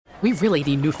We really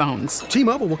need new phones.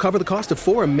 T-Mobile will cover the cost of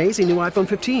 4 amazing new iPhone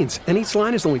 15s, and each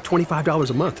line is only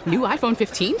 $25 a month. New iPhone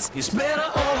 15s? It's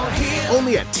better over here.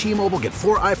 Only at T-Mobile, get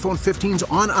 4 iPhone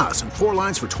 15s on us and 4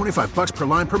 lines for $25 per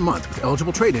line per month with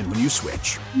eligible trade-in when you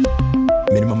switch.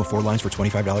 Minimum of 4 lines for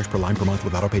 $25 per line per month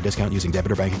with autopay discount using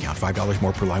debit or bank account. $5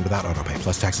 more per line without autopay,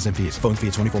 plus taxes and fees. Phone fee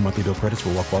at 24 monthly bill credits for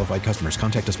well-qualified customers.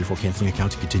 Contact us before canceling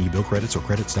account to continue bill credits or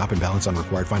credit stop and balance on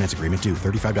required finance agreement due.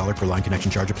 $35 per line connection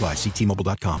charge applies. See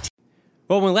T-Mobile.com.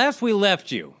 Well, when last we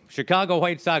left you, Chicago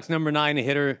White Sox number 9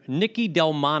 hitter Nicky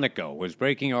Delmonico was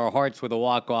breaking our hearts with a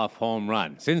walk-off home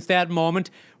run. Since that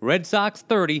moment, Red Sox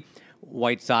 30,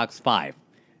 White Sox 5.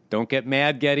 Don't get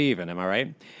mad, get even, am I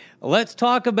right? Let's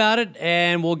talk about it,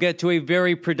 and we'll get to a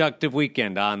very productive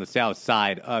weekend on the south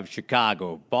side of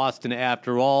Chicago. Boston,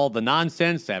 after all the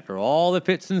nonsense, after all the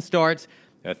fits and starts,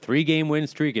 a 3-game win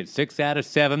streak at 6 out of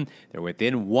 7. They're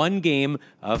within 1 game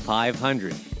of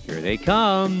 500. Here they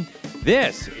come.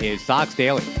 This is Sox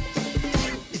Daily.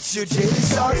 It's your Daily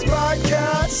Sox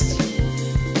podcast.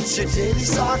 It's your Daily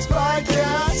Sox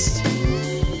podcast.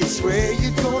 It's where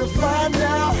you're going to find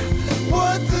out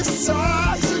what the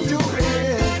Sox are doing.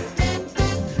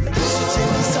 It's your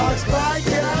Daily Sox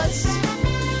podcast.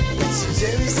 It's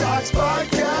your Daily Sox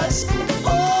podcast.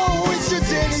 Oh, it's your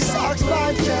Daily Sox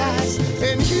podcast.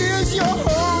 And here's your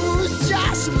host,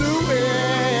 Josh Lewin.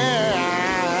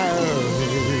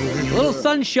 A little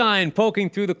sunshine poking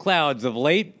through the clouds of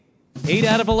late. 8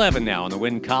 out of 11 now on the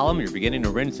win column. You're beginning to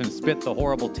rinse and spit the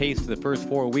horrible taste of the first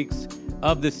 4 weeks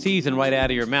of the season right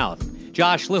out of your mouth.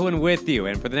 Josh Lewin with you.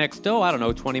 And for the next,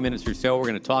 20 minutes or so, we're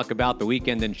going to talk about the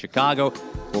weekend in Chicago.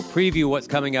 We'll preview what's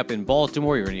coming up in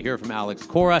Baltimore. You're going to hear from Alex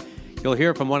Cora. You'll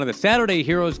hear from one of the Saturday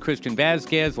heroes, Christian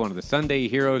Vazquez, one of the Sunday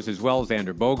heroes as well,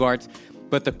 Xander Bogaerts.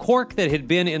 But the cork that had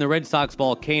been in the Red Sox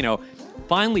volcano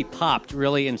finally popped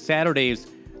really in Saturday's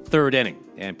 3rd inning.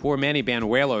 And poor Manny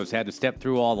Banuelos had to step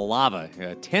through all the lava.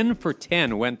 10 for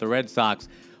 10 went the Red Sox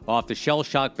off the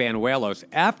shell-shocked Banuelos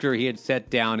after he had set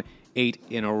down 8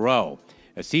 in a row.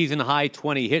 A season-high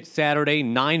 20 hits Saturday,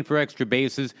 9 for extra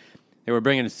bases. They were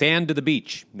bringing sand to the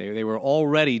beach. They were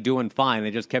already doing fine.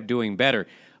 They just kept doing better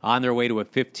on their way to a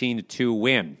 15-2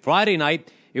 win. Friday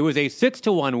night, it was a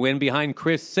 6-1 win behind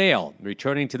Chris Sale,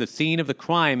 returning to the scene of the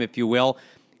crime, if you will.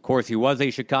 Of course, he was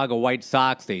a Chicago White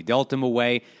Sox. They dealt him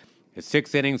away.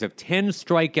 6 innings of 10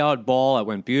 strikeout ball. That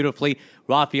went beautifully.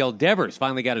 Rafael Devers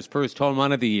finally got his first home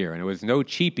run of the year, and it was no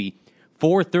cheapie.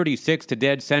 436 to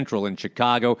dead central in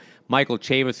Chicago. Michael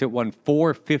Chavis hit one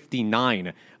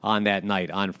 459 on that night,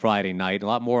 on Friday night. A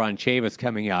lot more on Chavis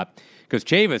coming up, because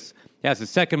Chavis has the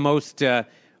second most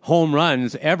home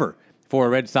runs ever for a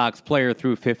Red Sox player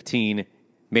through 15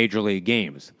 Major League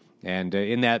games. And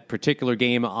in that particular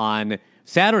game on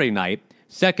Saturday night,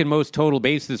 second most total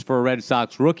bases for a Red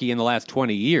Sox rookie in the last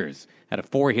 20 years. Had a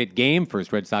 4-hit game,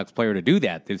 first Red Sox player to do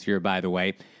that this year, by the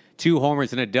way. 2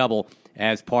 homers and a double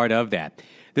as part of that.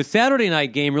 The Saturday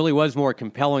night game really was more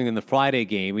compelling than the Friday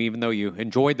game, even though you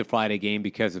enjoyed the Friday game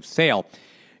because of Sale.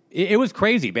 It was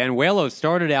crazy. Banuelos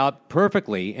started out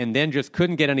perfectly and then just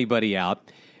couldn't get anybody out.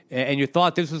 And you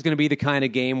thought this was going to be the kind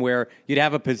of game where you'd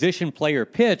have a position player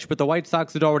pitch, but the White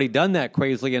Sox had already done that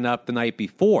crazily enough the night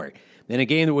before. In a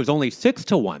game that was only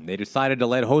 6-1, they decided to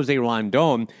let Jose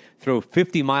Rondon throw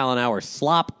 50-mile-an-hour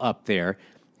slop up there.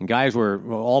 And guys were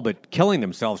all but killing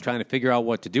themselves trying to figure out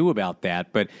what to do about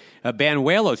that. But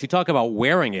Banuelos, you talk about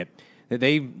wearing it.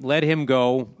 They let him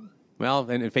go,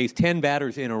 and faced 10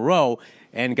 batters in a row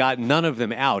and got none of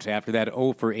them out after that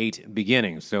 0-for-8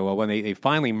 beginning. So when they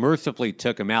finally mercifully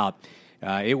took him out,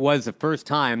 it was the first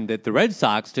time that the Red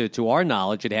Sox, to our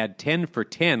knowledge, had 10 for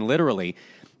 10, literally.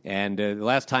 And the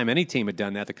last time any team had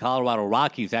done that, the Colorado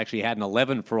Rockies actually had an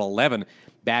 11 for 11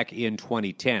 back in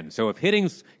 2010. So if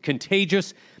hitting's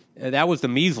contagious, that was the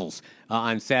measles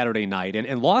on Saturday night.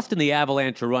 And lost in the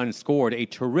avalanche run scored a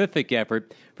terrific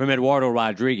effort from Eduardo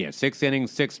Rodriguez. 6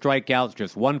 innings, 6 strikeouts,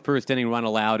 just 1 first-inning run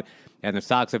allowed, and the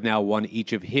Sox have now won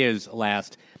each of his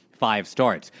last 5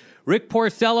 starts. Rick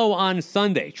Porcello on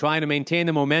Sunday, trying to maintain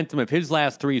the momentum of his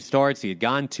last 3 starts. He had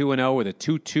gone 2-0 with a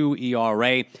 2.2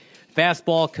 ERA.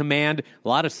 Fastball command, a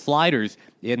lot of sliders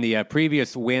in the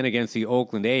previous win against the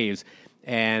Oakland A's.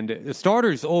 And the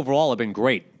starters overall have been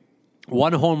great.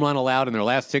 1 home run allowed in their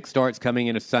last 6 starts coming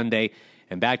into Sunday.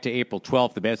 And back to April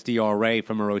 12th, the best ERA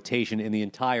from a rotation in the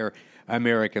entire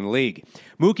American League.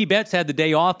 Mookie Betts had the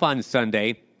day off on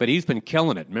Sunday, but he's been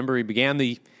killing it. Remember, he began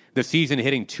the season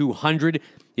hitting 200.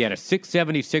 He had a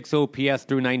 676 OPS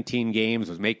through 19 games,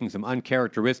 was making some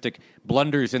uncharacteristic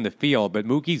blunders in the field, but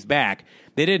Mookie's back.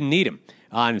 They didn't need him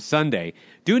on Sunday.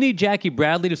 Do need Jackie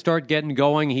Bradley to start getting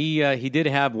going. He did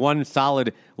have one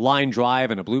solid line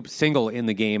drive and a bloop single in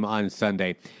the game on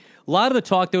Sunday. A lot of the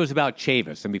talk, though, is about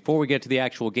Chavis. And before we get to the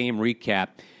actual game recap,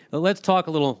 let's talk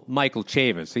a little Michael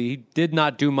Chavis. He did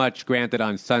not do much, granted,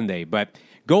 on Sunday. But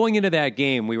going into that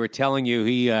game, we were telling you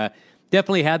he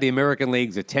definitely had the American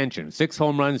League's attention. 6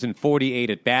 home runs and 48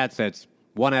 at-bats. That's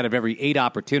 1 out of every 8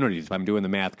 opportunities, if I'm doing the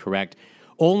math correct.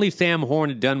 Only Sam Horn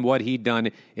had done what he'd done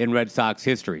in Red Sox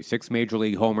history, 6 Major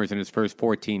League homers in his first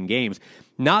 14 games.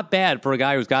 Not bad for a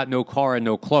guy who's got no car and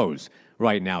no clothes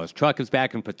right now. His truck is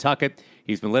back in Pawtucket.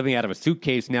 He's been living out of a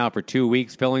suitcase now for 2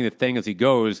 weeks, filling the thing as he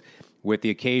goes with the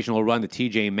occasional run to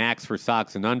TJ Maxx for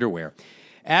socks and underwear.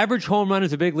 Average home run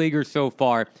as a big leaguer so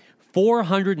far,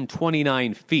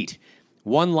 429 feet.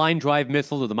 1 line drive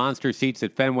missile to the monster seats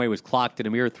at Fenway was clocked at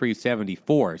a mere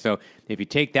 374. So if you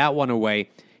take that one away,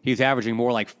 he's averaging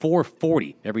more like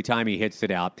 440 every time he hits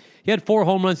it out. He had 4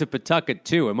 home runs at Pawtucket,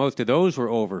 too, and most of those were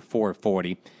over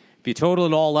 440. If you total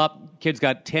it all up, kid's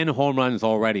got 10 home runs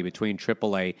already between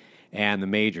AAA and the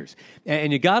majors.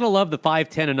 And you got to love the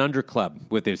 5'10 and under club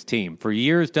with this team. For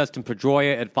years, Dustin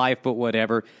Pedroia at 5 foot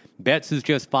whatever. Betts is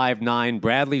just 5'9".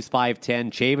 Bradley's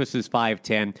 5'10". Chavis is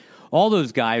 5'10". All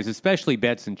those guys, especially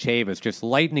Betts and Chavis, just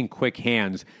lightning quick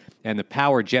hands and the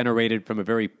power generated from a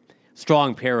very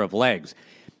strong pair of legs.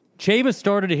 Chavis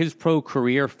started his pro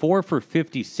career 4 for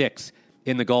 56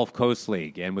 in the Gulf Coast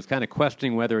League and was kind of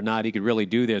questioning whether or not he could really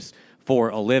do this for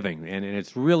a living. And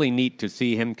it's really neat to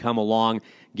see him come along,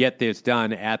 get this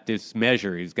done at this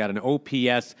measure. He's got an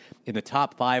OPS in the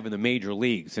top 5 in the major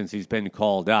league since he's been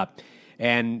called up.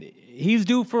 And he's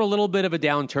due for a little bit of a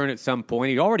downturn at some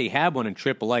point. He already had one in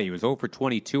AAA. He was 0 for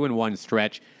 22 in one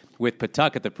stretch with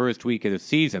Pawtucket the first week of the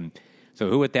season. So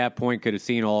who at that point could have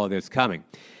seen all of this coming?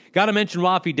 Got to mention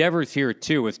Rafi Devers here,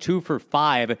 too. Was 2 for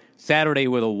 5 Saturday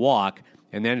with a walk,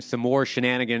 and then some more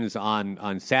shenanigans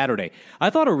on Saturday.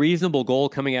 I thought a reasonable goal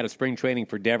coming out of spring training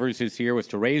for Devers this year was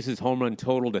to raise his home run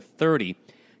total to 30,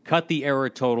 cut the error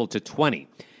total to 20.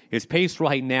 His pace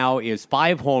right now is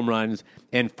 5 home runs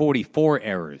and 44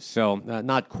 errors, so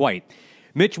not quite.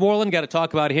 Mitch Moreland, got to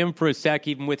talk about him for a sec,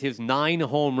 even with his 9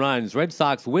 home runs. Red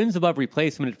Sox wins above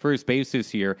replacement at first base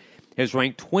this year, has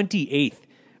ranked 28th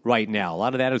right now. A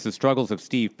lot of that is the struggles of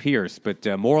Steve Pearce, but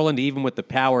Moreland, even with the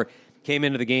power, came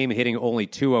into the game hitting only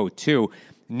 .202.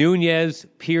 Nunez,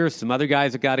 Pearce, some other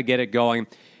guys that got to get it going,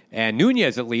 and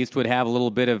Nunez at least would have a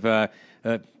little bit of a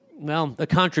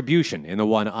contribution in the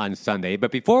one on Sunday.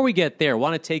 But before we get there, I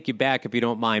want to take you back, if you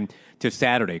don't mind, to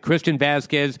Saturday. Christian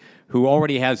Vazquez, who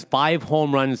already has 5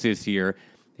 home runs this year.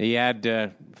 He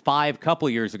had 5 couple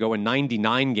years ago in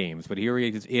 99 games, but here he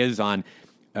is on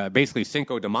basically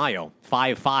Cinco de Mayo,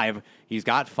 5-5. He's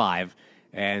got 5.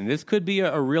 And this could be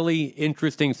a really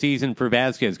interesting season for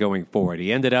Vazquez going forward.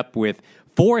 He ended up with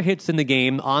 4 hits in the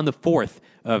game on the 4th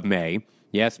of May.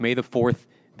 Yes, May the 4th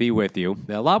be with you.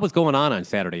 A lot was going on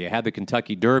Saturday. You had the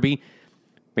Kentucky Derby.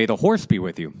 May the horse be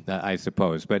with you, I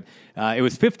suppose. But it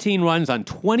was 15 runs on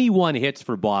 21 hits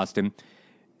for Boston,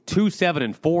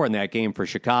 2-7-4 in that game for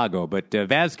Chicago. But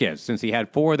Vazquez, since he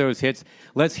had 4 of those hits,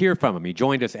 let's hear from him. He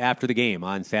joined us after the game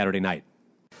on Saturday night.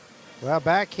 Well,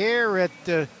 back here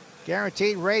at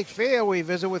Guaranteed Rate Field, we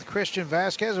visit with Christian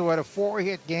Vazquez, who had a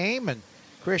 4-hit game. And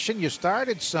Christian, you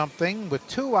started something with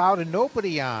 2 out and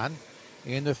nobody on.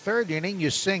 In the 3rd inning,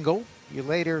 you singled. You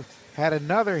later had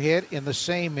another hit in the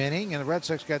same inning, and the Red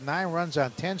Sox got 9 runs on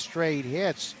 10 straight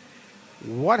hits.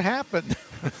 What happened?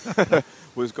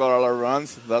 We scored all our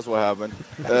runs. That's what happened.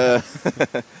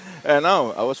 And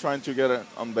no, I was trying to get it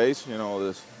on base. You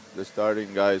know, the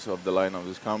starting guys of the lineup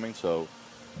is coming, so,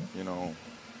 you know,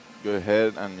 go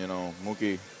ahead and, you know,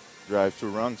 Mookie drives 2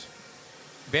 runs.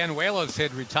 Banuelos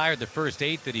had retired the first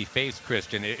 8 that he faced,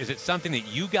 Christian. Is it something that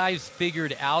you guys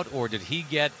figured out, or did he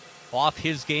get off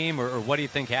his game, or what do you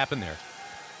think happened there?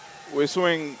 We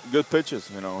swing good pitches,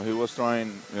 you know. He was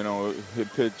trying, you know,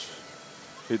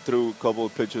 he threw a couple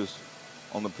of pitches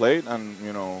on the plate, and,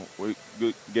 you know, we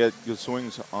get good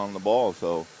swings on the ball.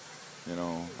 So, you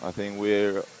know, I think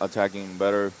we're attacking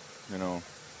better, you know,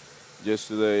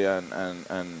 yesterday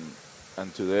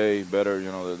and today better,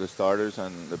 you know, the starters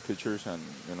and the pitchers, and,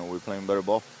 you know, we're playing better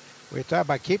ball. We talked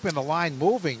about keeping the line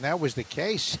moving. That was the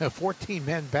case. 14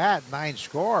 men bat, 9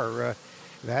 score.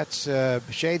 That's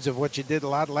shades of what you did a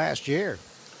lot last year.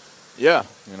 Yeah,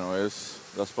 you know,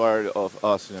 that's part of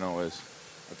us, you know, is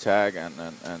attack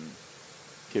and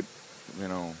keep, you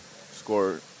know,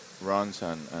 score runs,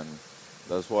 and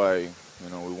that's why, you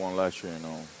know, we won last year. You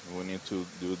know, we need to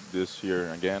do this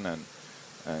year again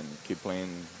and keep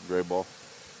playing great ball.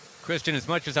 Christian, as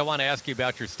much as I want to ask you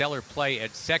about your stellar play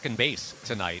at second base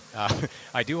tonight,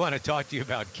 I do want to talk to you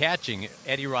about catching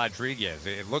Eddie Rodriguez.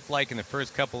 It looked like in the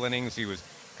first couple innings he was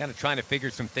kind of trying to figure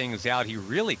some things out. He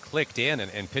really clicked in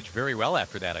and pitched very well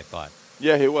after that, I thought.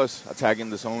 Yeah, he was attacking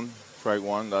the zone, strike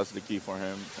one. That's the key for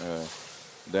him.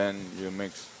 Then you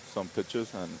mix some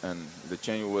pitches, and the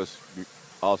change was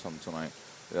awesome tonight.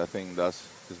 I think that's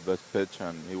his best pitch,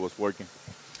 and he was working.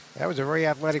 That was a very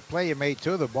athletic play you made,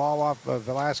 too. The ball off of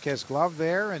Velasquez's glove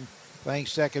there and playing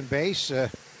second base.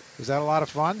 Is that a lot of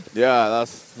fun? Yeah,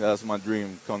 that's my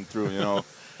dream come true. You know,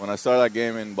 when I started that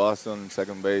game in Boston,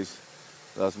 second base,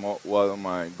 that's one of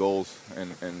my goals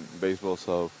in baseball.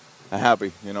 So I'm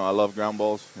happy. You know, I love ground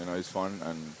balls. You know, it's fun.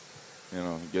 And, you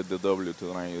know, get the W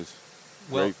tonight is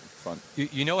great fun.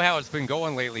 You know how it's been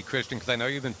going lately, Christian, because I know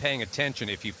you've been paying attention.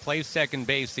 If you play second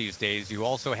base these days, you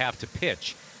also have to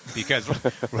pitch. Because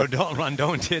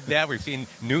Rondon did that. We've seen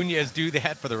Nunez do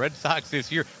that for the Red Sox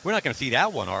this year. We're not going to see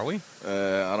that one, are we?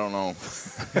 I don't know.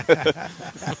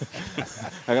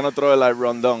 I'm going to throw it like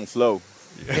Rondon, slow.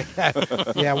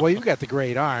 Yeah, well, you've got the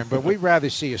great arm, but we'd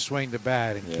rather see you swing the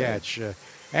bat and catch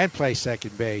and play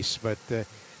second base. But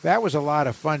that was a lot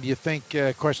of fun. Do you think,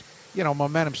 of course, you know,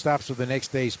 momentum stops with the next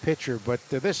day's pitcher, but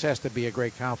this has to be a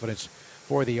great confidence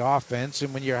for the offense,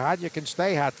 and when you're hot, you can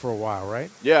stay hot for a while, right?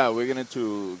 Yeah, we're going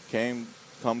to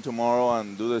come tomorrow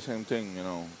and do the same thing. You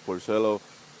know, Porcello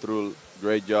threw a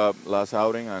great job last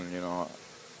outing, and, you know,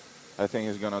 I think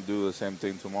he's going to do the same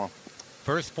thing tomorrow.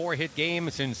 First 4-hit game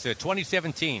since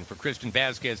 2017 for Christian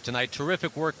Vázquez tonight.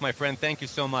 Terrific work, my friend. Thank you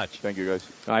so much. Thank you, guys.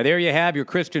 All right, there you have your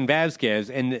Christian Vázquez,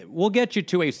 and we'll get you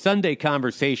to a Sunday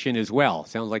conversation as well.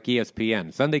 Sounds like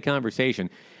ESPN. Sunday conversation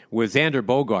with Xander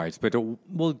Bogaerts, but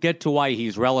we'll get to why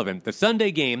he's relevant. The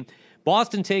Sunday game,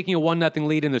 Boston taking a 1-0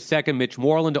 lead in the second. Mitch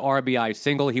Moreland to RBI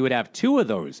single. He would have 2 of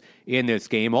those in this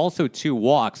game, also 2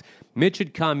 walks. Mitch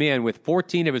had come in with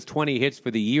 14 of his 20 hits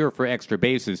for the year for extra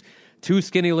bases. 2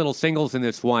 skinny little singles in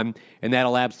this one, and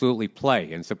that'll absolutely play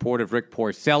in support of Rick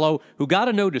Porcello, who got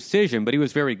a no decision, but he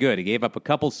was very good. He gave up a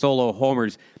couple solo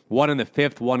homers, 1 in the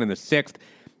 5th, 1 in the 6th.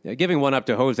 Giving one up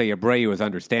to Jose Abreu is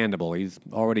understandable. He's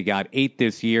already got 8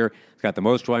 this year. He's got the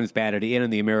most runs batted in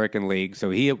the American League,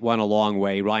 so he went a long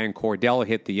way. Ryan Cordell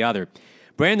hit the other.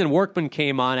 Brandon Workman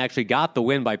came on, actually got the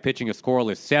win by pitching a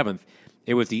scoreless 7th.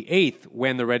 It was the 8th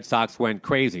when the Red Sox went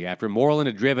crazy. After Moreland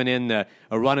had driven in a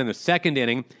run in the second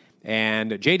inning,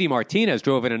 and J.D. Martinez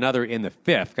drove in another in the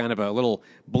 5th, kind of a little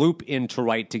bloop into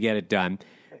right to get it done.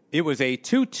 It was a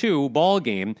 2-2 ball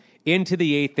game into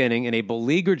the 8th inning, and a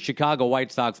beleaguered Chicago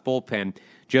White Sox bullpen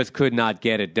just could not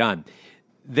get it done.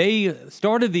 They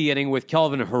started the inning with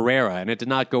Kelvin Herrera, and it did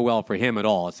not go well for him at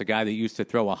all. It's a guy that used to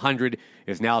throw 100,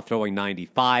 is now throwing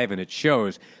 95, and it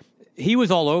shows. He was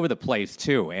all over the place,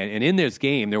 too, and in this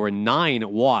game, there were 9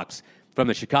 walks from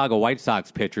the Chicago White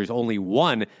Sox pitchers, only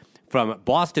 1 from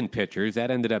Boston pitchers. That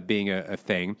ended up being a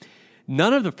thing.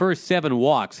 None of the first 7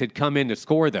 walks had come in to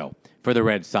score, though, for the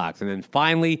Red Sox, and then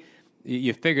finally,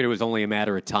 you figured it was only a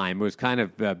matter of time. It was kind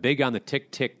of big on the tick,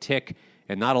 tick, tick,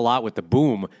 and not a lot with the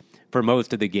boom for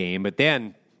most of the game. But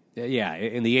then,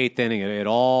 in the 8th inning, it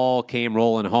all came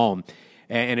rolling home.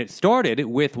 And it started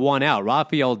with 1 out.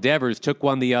 Rafael Devers took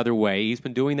one the other way. He's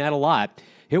been doing that a lot.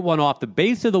 Hit one off the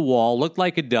base of the wall, looked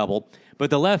like a double, but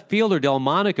the left fielder,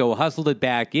 Delmonico, hustled it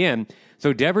back in.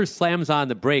 So Devers slams on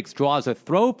the brakes, draws a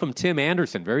throw from Tim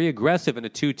Anderson, very aggressive in a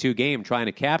 2-2 game, trying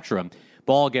to capture him.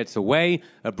 Ball gets away.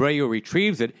 Abreu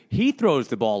retrieves it. He throws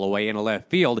the ball away in a left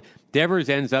field. Devers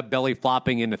ends up belly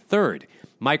flopping into third.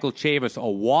 Michael Chavis, a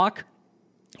walk.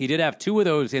 He did have 2 of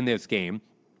those in this game.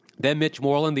 Then Mitch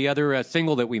Moreland, the other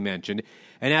single that we mentioned.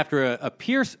 And after a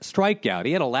Pierce strikeout,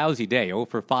 he had a lousy day, 0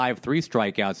 for 5, 3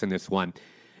 strikeouts in this one.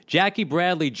 Jackie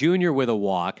Bradley Jr. with a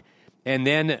walk. And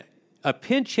then a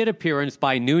pinch hit appearance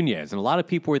by Nunez. And a lot of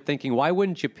people were thinking, why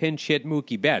wouldn't you pinch hit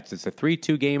Mookie Betts? It's a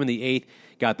 3-2 game in the 8th.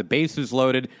 Got the bases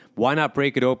loaded. Why not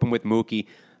break it open with Mookie?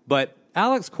 But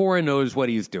Alex Cora knows what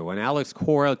he's doing. Alex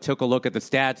Cora took a look at the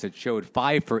stats. It showed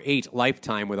 5 for 8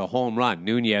 lifetime with a home run.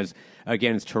 Nunez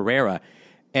against Herrera.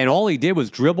 And all he did was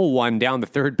dribble one down the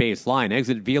third base line.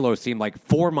 Exit velo seemed like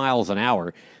 4 miles an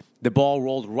hour. The ball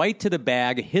rolled right to the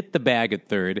bag, hit the bag at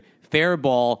third. Fair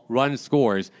ball, run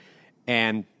scores.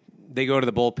 And they go to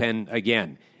the bullpen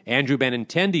again. Andrew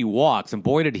Benintendi walks, and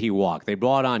boy did he walk. They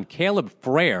brought on Caleb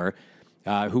Frere,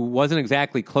 who wasn't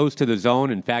exactly close to the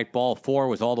zone. In fact, ball 4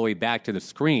 was all the way back to the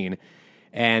screen.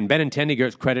 And Benintendi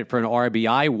gets credit for an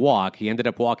RBI walk. He ended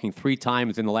up walking 3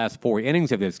 times in the last 4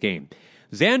 innings of this game.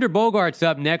 Xander Bogaerts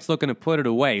up next, looking to put it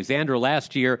away. Xander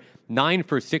last year, 9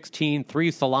 for 16,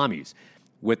 3 salamis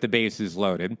with the bases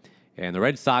loaded. And the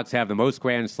Red Sox have the most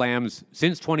grand slams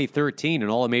since 2013 in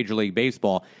all of Major League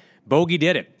Baseball. Bogey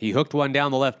did it. He hooked one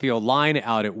down the left field line,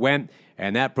 out it went,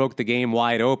 and that broke the game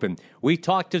wide open. We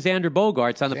talked to Xander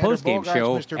Bogaerts on the postgame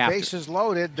show. Mr. Bases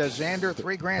loaded. Xander,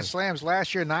 3 grand slams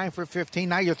last year, 9 for 15.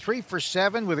 Now you're 3 for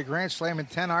 7 with a grand slam and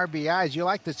 10 RBIs. You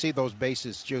like to see those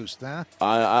bases juiced, huh?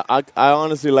 I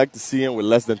honestly like to see him with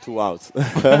less than 2 outs.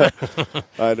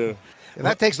 I do. And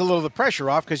that takes a little of the pressure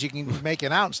off because you can make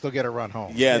an out and still get a run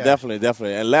home. Yeah,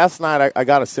 definitely. And last night I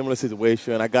got a similar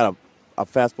situation. I got a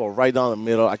fastball right down the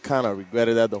middle. I kind of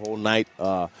regretted that the whole night.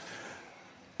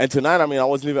 And tonight, I mean, I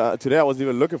wasn't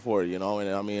even looking for it, you know.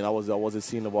 And I mean, I wasn't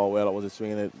seeing the ball well. I wasn't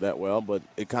swinging it that well, but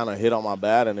it kind of hit on my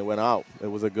bat and it went out. It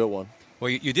was a good one.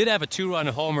 Well, you did have a 2-run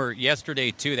homer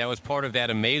yesterday, too. That was part of that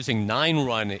amazing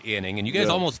 9-run inning. And you guys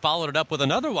almost followed it up with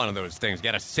another one of those things. You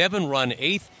got a 7-run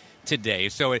 8th today.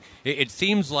 So it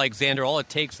seems like, Xander, all it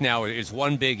takes now is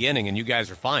one big inning, and you guys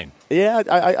are fine. Yeah,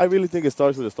 I really think it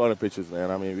starts with the starting pitchers,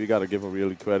 man. I mean, we got to give them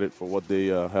really credit for what they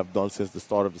have done since the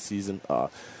start of the season.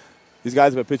 These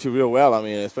guys have been pitching real well. I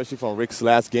mean, especially from Rick's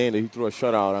last game that he threw a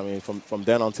shutout. I mean, from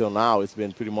then until now, it's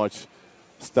been pretty much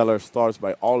stellar starts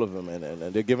by all of them.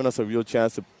 And they're giving us a real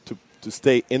chance to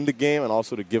stay in the game and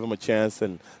also to give them a chance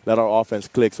and let our offense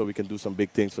click so we can do some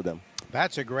big things for them.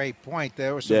 That's a great point.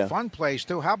 There were some fun plays,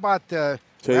 too. How about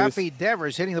Rafi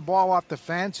Devers hitting the ball off the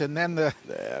fence and then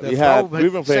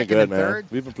we've been playing good, man. Third?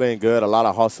 We've been playing good, a lot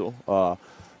of hustle.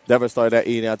 Devers started that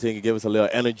inning, I think it gave us a little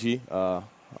energy.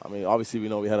 I mean, obviously, we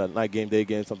know we had a night game, day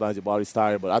game. Sometimes your body's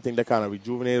tired, but I think that kind of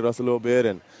rejuvenated us a little bit.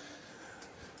 And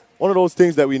one of those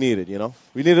things that we needed, you know.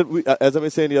 As I've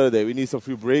been saying the other day, we need some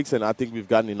few breaks, and I think we've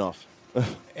gotten enough.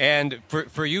 And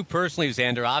for you personally,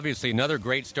 Xander, obviously another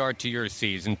great start to your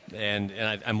season. And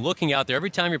I'm looking out there. Every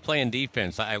time you're playing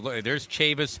defense, there's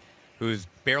Chavis, who's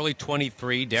barely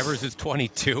 23. Devers is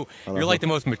 22. You're like the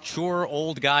most mature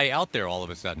old guy out there all of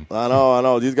a sudden. I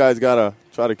know. These guys got to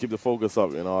try to keep the focus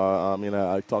up, you know. I mean,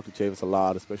 I talk to Chavis a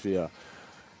lot, especially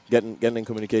getting in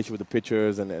communication with the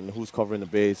pitchers and who's covering the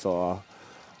base. So,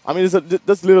 I mean,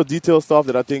 there's little detail stuff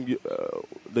that I think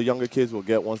the younger kids will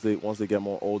get once they get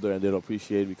more older, and they'll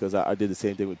appreciate, because I did the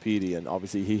same thing with Petey, and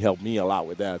obviously he helped me a lot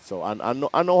with that. So I know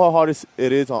how hard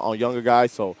it is on younger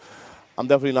guys, so I'm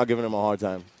definitely not giving them a hard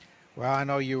time. Well, I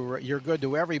know you're good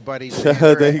to everybody,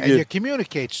 Thank you. You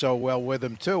communicate so well with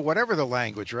them too, whatever the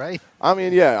language, right? I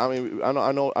mean, yeah. I mean, I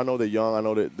know they're young. I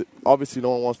know that obviously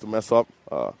no one wants to mess up.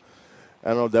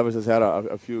 I know Devers has had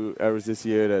a few errors this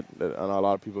year that I know a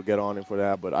lot of people get on him for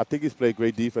that, but I think he's played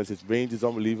great defense. His range is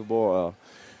unbelievable.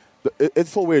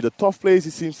 It's so weird. The tough plays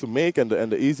he seems to make and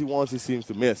the easy ones he seems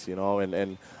to miss, you know.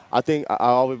 And I think I've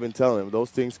always been telling him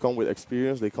those things come with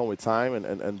experience. They come with time,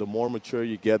 and the more mature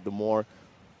you get, the more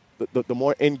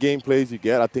in-game plays you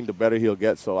get, I think the better he'll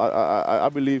get. So I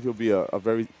believe he'll be a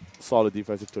very solid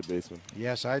defensive third baseman.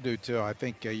 Yes, I do too. I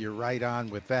think you're right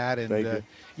on with that. And Thank you.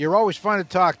 You're always fun to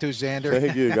talk to, Xander.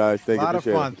 Thank you, guys. Thank you. A lot of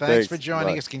fun. Thanks for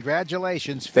joining us.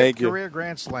 Congratulations. Fifth career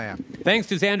Grand Slam. Thanks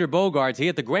to Xander Bogaerts. He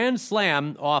hit the Grand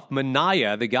Slam off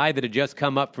Minaya, the guy that had just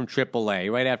come up from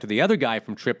AAA, right after the other guy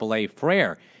from AAA,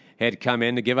 Frere, had come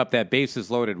in to give up that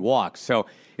bases-loaded walk. So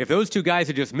if those two guys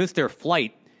had just missed their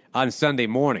flight on Sunday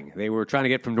morning, they were trying to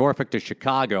get from Norfolk to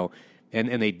Chicago,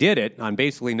 and they did it on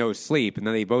basically no sleep, and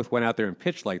then they both went out there and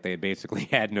pitched like they had basically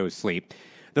had no sleep.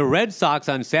 The Red Sox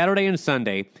on Saturday and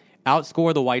Sunday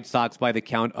outscore the White Sox by the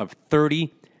count of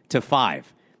 30-5,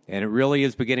 and it really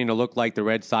is beginning to look like the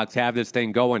Red Sox have this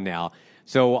thing going now.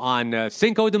 So on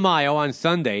Cinco de Mayo on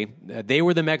Sunday, they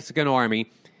were the Mexican Army,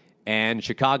 and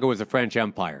Chicago was the French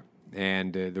Empire,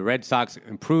 and the Red Sox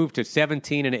improved to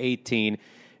 17-18.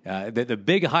 The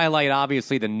big highlight,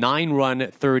 obviously, the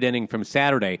 9-run third inning from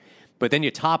Saturday, but then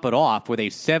you top it off with a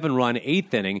 7-run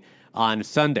eighth inning on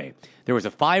Sunday. There was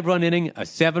a 5-run inning, a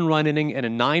 7-run inning, and a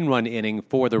 9-run inning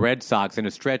for the Red Sox in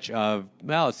a stretch of,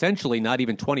 well, essentially not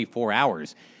even 24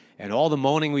 hours. And all the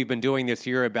moaning we've been doing this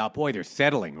year about, boy, they're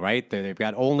settling, right? They've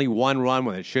got only 1 run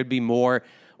when it should be more,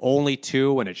 only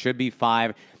 2 when it should be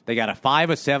 5. They got a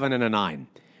 5, a 7, and a 9.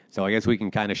 So I guess we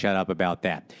can kind of shut up about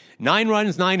that. 9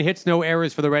 runs, 9 hits, no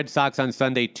errors for the Red Sox on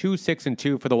Sunday,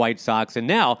 2-6-2 for the White Sox. And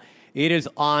now it is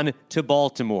on to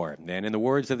Baltimore. And in the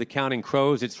words of the Counting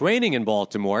Crows, it's raining in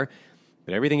Baltimore,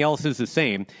 but everything else is the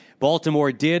same.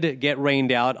 Baltimore did get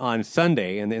rained out on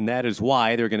Sunday, and that is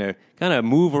why they're going to kind of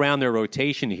move around their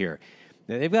rotation here.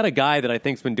 Now, they've got a guy that I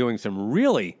think has been doing some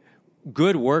really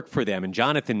good work for them, and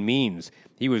Jonathan Means.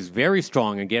 He was very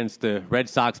strong against the Red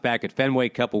Sox back at Fenway a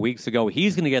couple weeks ago.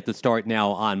 He's going to get the start now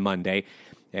on Monday,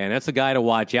 and that's a guy to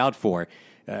watch out for.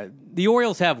 The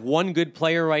Orioles have one good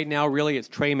player right now, really. It's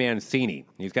Trey Mancini.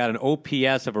 He's got an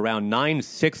OPS of around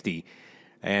 960.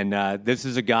 And this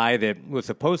is a guy that was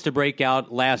supposed to break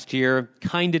out last year,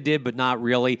 kind of did, but not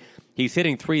really. He's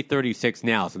hitting .336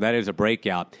 now, so that is a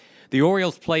breakout. The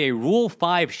Orioles play a Rule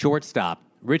 5 shortstop.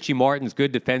 Richie Martin's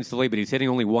good defensively, but he's hitting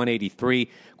only .183.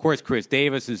 Of course, Chris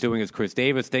Davis is doing his Chris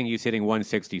Davis thing. He's hitting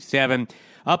 .167.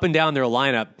 Up and down their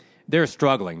lineup, they're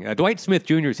struggling. Dwight Smith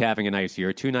Jr. is having a nice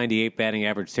year, .298 batting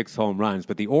average, 6 home runs.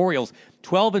 But the Orioles,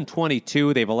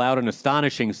 12-22, they've allowed an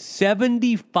astonishing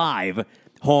 75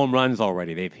 home runs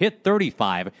already. They've hit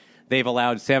 35. They've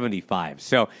allowed 75.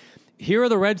 So here are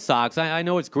the Red Sox. I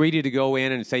know it's greedy to go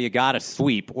in and say you got to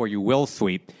sweep or you will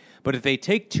sweep. But if they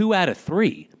take 2 out of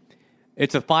 3,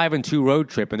 it's a 5-2 road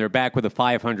trip, and they're back with a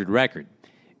 .500 record.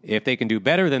 If they can do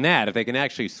better than that, if they can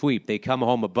actually sweep, they come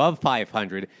home above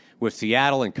 .500 with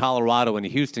Seattle and Colorado and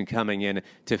Houston coming in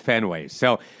to Fenway.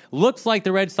 So looks like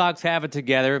the Red Sox have it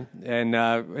together. And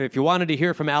if you wanted to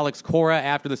hear from Alex Cora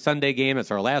after the Sunday game,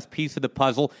 it's our last piece of the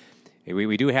puzzle.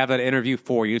 We do have that interview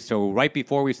for you. So right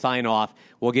before we sign off,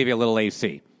 we'll give you a little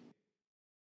AC.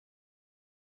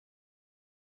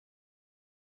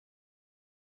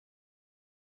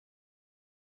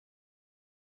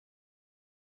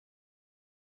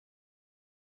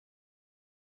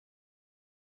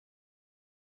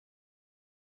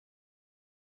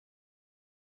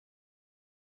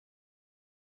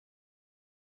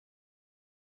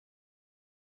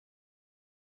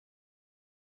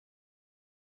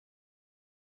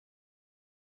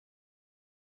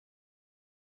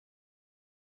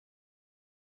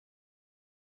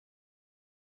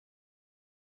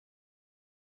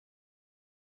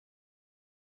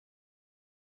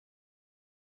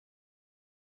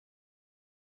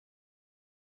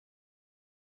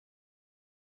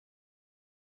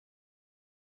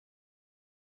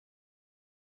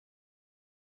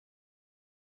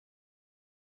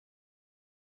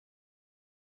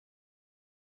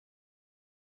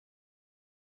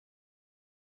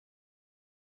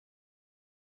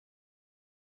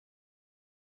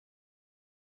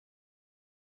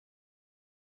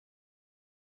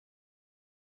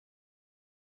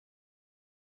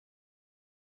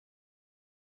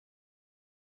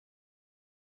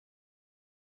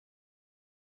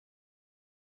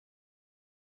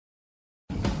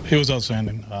 He was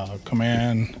outstanding.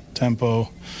 Command, tempo,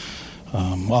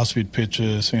 off-speed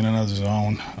pitches, in and out of the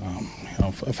zone.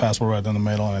 A fastball right down the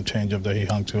middle and a changeup that he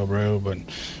hung to Abreu. But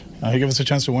he gave us a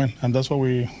chance to win, and that's what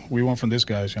we want from these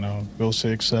guys. Go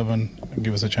 6, 7,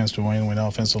 give us a chance to win. We know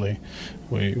offensively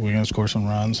we're going to score some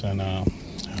runs, and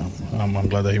I'm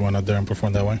glad that he went out there and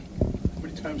performed that way. How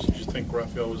many times did you think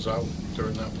Rafael was out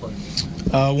during that play?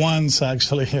 Once,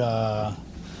 actually.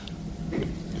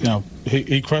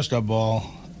 He crushed that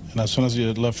ball. And as soon as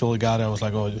the left fielder got it, I was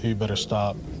like, oh, he better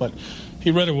stop. But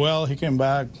he read it well. He came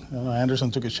back.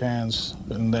 Anderson took a chance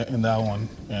in that one.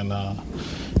 And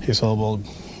he saw the ball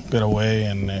get away,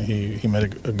 and he made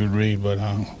a good read. But,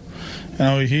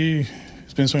 he's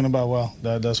been swinging about well.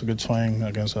 That's a good swing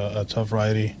against a tough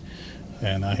righty.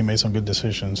 And he made some good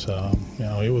decisions.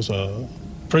 It was a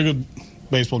pretty good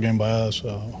baseball game by us.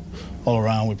 All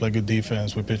around, we played good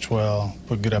defense. We pitched well,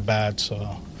 put good at-bats.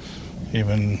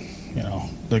 Even...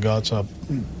 the guts up.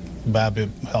 Babbitt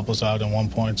helped us out at one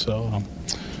point, so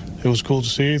it was cool to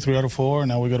see. 3 out of 4, and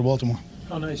now we go to Baltimore.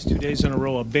 Oh, nice. 2 days in a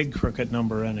row, a big crooked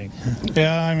number inning.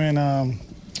 Yeah,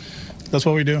 that's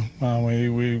what we do.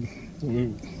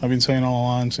 I've been saying all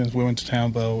along since we went to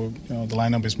Tampa, the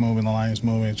lineup is moving, the line is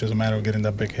moving. It's just a matter of getting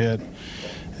that big hit.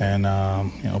 And,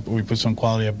 we put some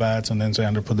quality at bats, and then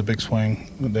Xander put the big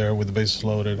swing there with the bases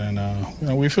loaded.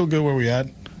 And, we feel good where we're at.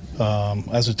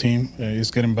 As a team,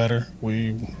 it's getting better.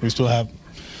 We still have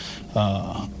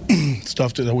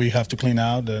stuff that we have to clean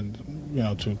out, and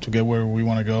to get where we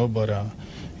want to go. But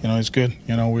it's good.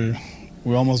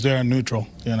 We're almost there at neutral.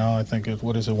 I think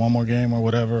one more game or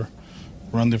whatever.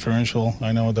 Run differential.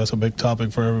 I know that's a big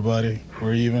topic for everybody.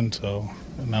 We're even, so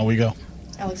now we go.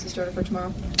 Alex is started for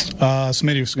tomorrow.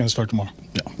 Smitty is going to start tomorrow.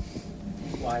 Yeah.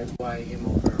 Why him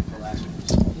over for last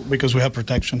week? Because we have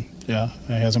protection. Yeah,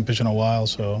 he hasn't pitched in a while,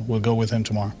 so we'll go with him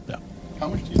tomorrow. Yeah. How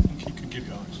much do you think he could give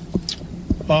you,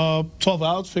 Alex? 12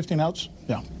 outs, 15 outs.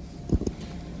 Yeah.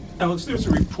 Alex, there's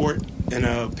a report in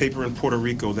a paper in Puerto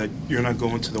Rico that you're not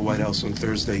going to the White House on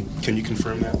Thursday. Can you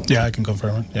confirm that? Yeah, I can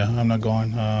confirm it. Yeah, I'm not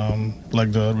going.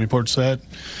 Like the report said,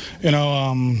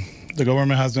 the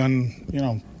government has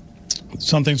done,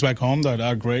 some things back home that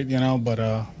are great, but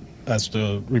as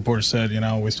the report said,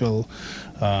 we still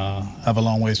have a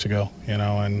long ways to go,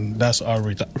 and that's our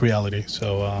reality.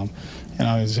 So,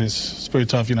 it's pretty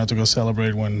tough, to go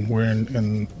celebrate when we're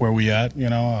in where we at,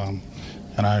 and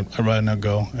I'd rather not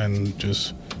go and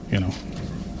just,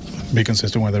 be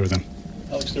consistent with everything.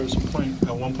 Alex, there was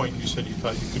at one point you said you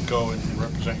thought you could go and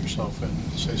represent yourself and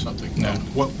say something. Yeah.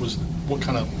 What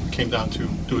kind of came down to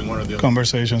doing one or the other?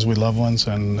 Conversations with loved ones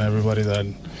and everybody that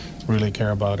really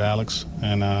care about Alex.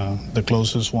 And the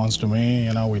closest ones to me,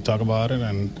 we talk about it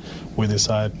and we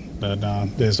decide that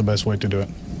this is the best way to do it.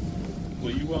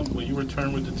 Will you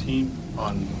return with the team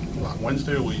on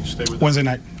Wednesday, or will you stay with them? Wednesday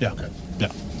night, yeah. Okay.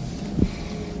 Yeah.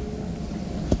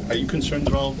 Are you concerned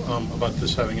at all about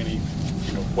this having any,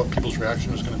 what people's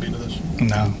reaction is going to be to this?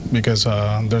 No, because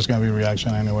there's going to be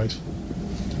reaction anyways.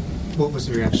 What was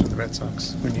the reaction of the Red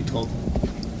Sox when you told them?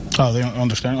 Oh, they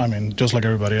understand. I mean, just like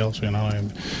everybody else,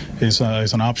 and it's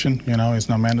an option. It's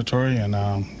not mandatory. And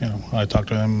I talked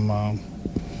to them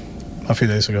a few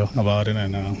days ago about it,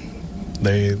 and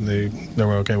they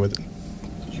were okay with it.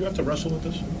 Did you have to wrestle with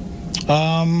this?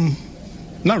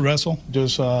 Not wrestle,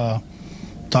 just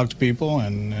talk to people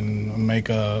and make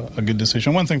a good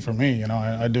decision. One thing for me,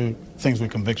 I do things with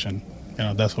conviction.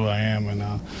 That's who I am,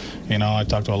 and I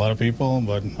talk to a lot of people,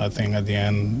 but I think at the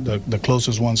end, the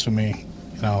closest ones to me,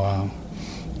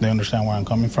 they understand where I'm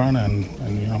coming from, and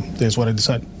this is what I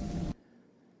decide.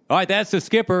 All right, that's the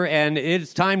skipper, and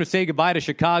it's time to say goodbye to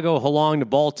Chicago, along to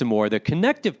Baltimore. The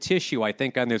connective tissue, I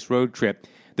think, on this road trip,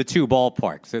 the two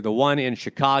ballparks. The one in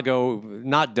Chicago,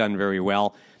 not done very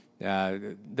well.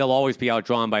 They'll always be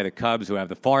outdrawn by the Cubs, who have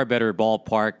the far better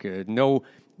ballpark. No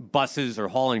buses or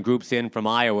hauling groups in from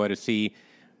Iowa to see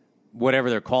whatever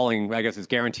they're calling, I guess it's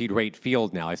Guaranteed Rate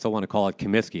Field now. I still want to call it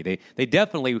Comiskey. They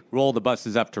definitely roll the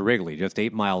buses up to Wrigley, just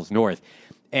 8 miles north.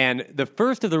 And the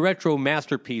first of the retro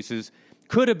masterpieces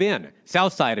could have been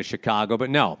south side of Chicago, but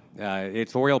no.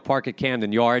 It's Oriole Park at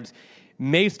Camden Yards.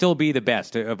 May still be the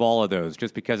best of all of those,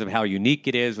 just because of how unique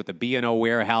it is with the B&O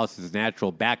warehouse as a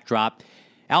natural backdrop.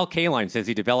 Al Kaline says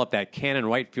he developed that cannon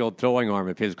right field throwing arm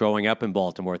of his growing up in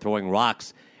Baltimore, throwing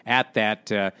rocks at that,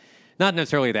 not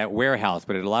necessarily that warehouse,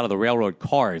 but at a lot of the railroad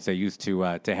cars they used to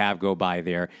have go by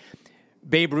there.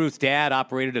 Babe Ruth's dad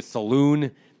operated a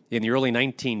saloon in the early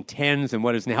 1910s in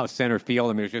what is now center field.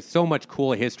 I mean, there's just so much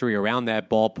cool history around that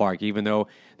ballpark, even though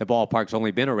the ballpark's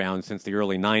only been around since the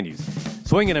early 90s.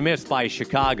 Swing and a miss by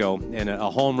Chicago and a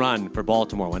home run for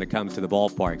Baltimore when it comes to the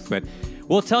ballparks. But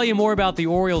we'll tell you more about the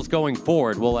Orioles going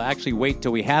forward. We'll actually wait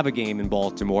till we have a game in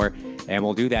Baltimore, and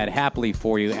we'll do that happily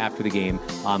for you after the game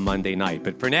on Monday night.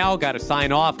 But for now, got to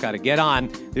sign off, got to get on.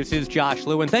 This is Josh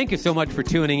Lewin. Thank you so much for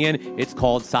tuning in. It's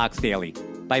called Sox Daily.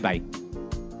 Bye-bye.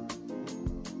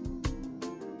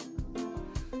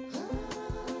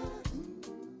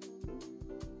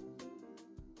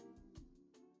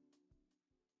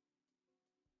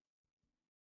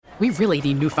 We really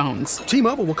need new phones.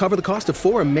 T-Mobile will cover the cost of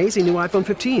 4 amazing new iPhone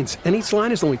 15s, and each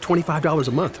line is only $25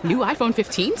 a month. New iPhone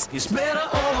 15s? It's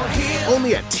better over here.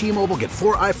 Only at T-Mobile, get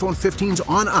 4 iPhone 15s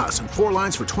on us and 4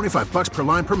 lines for $25 per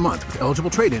line per month with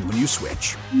eligible trade-in when you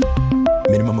switch.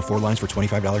 Minimum of 4 lines for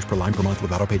 $25 per line per month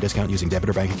with autopay discount using debit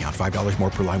or bank account. $5 more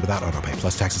per line without autopay,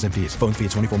 plus taxes and fees. Phone fee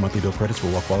at 24 monthly bill credits for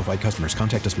well-qualified customers.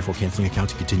 Contact us before canceling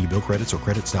account to continue bill credits or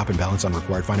credit stop and balance on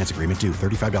required finance agreement due.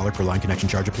 $35 per line connection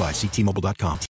charge applies. See T-Mobile.com.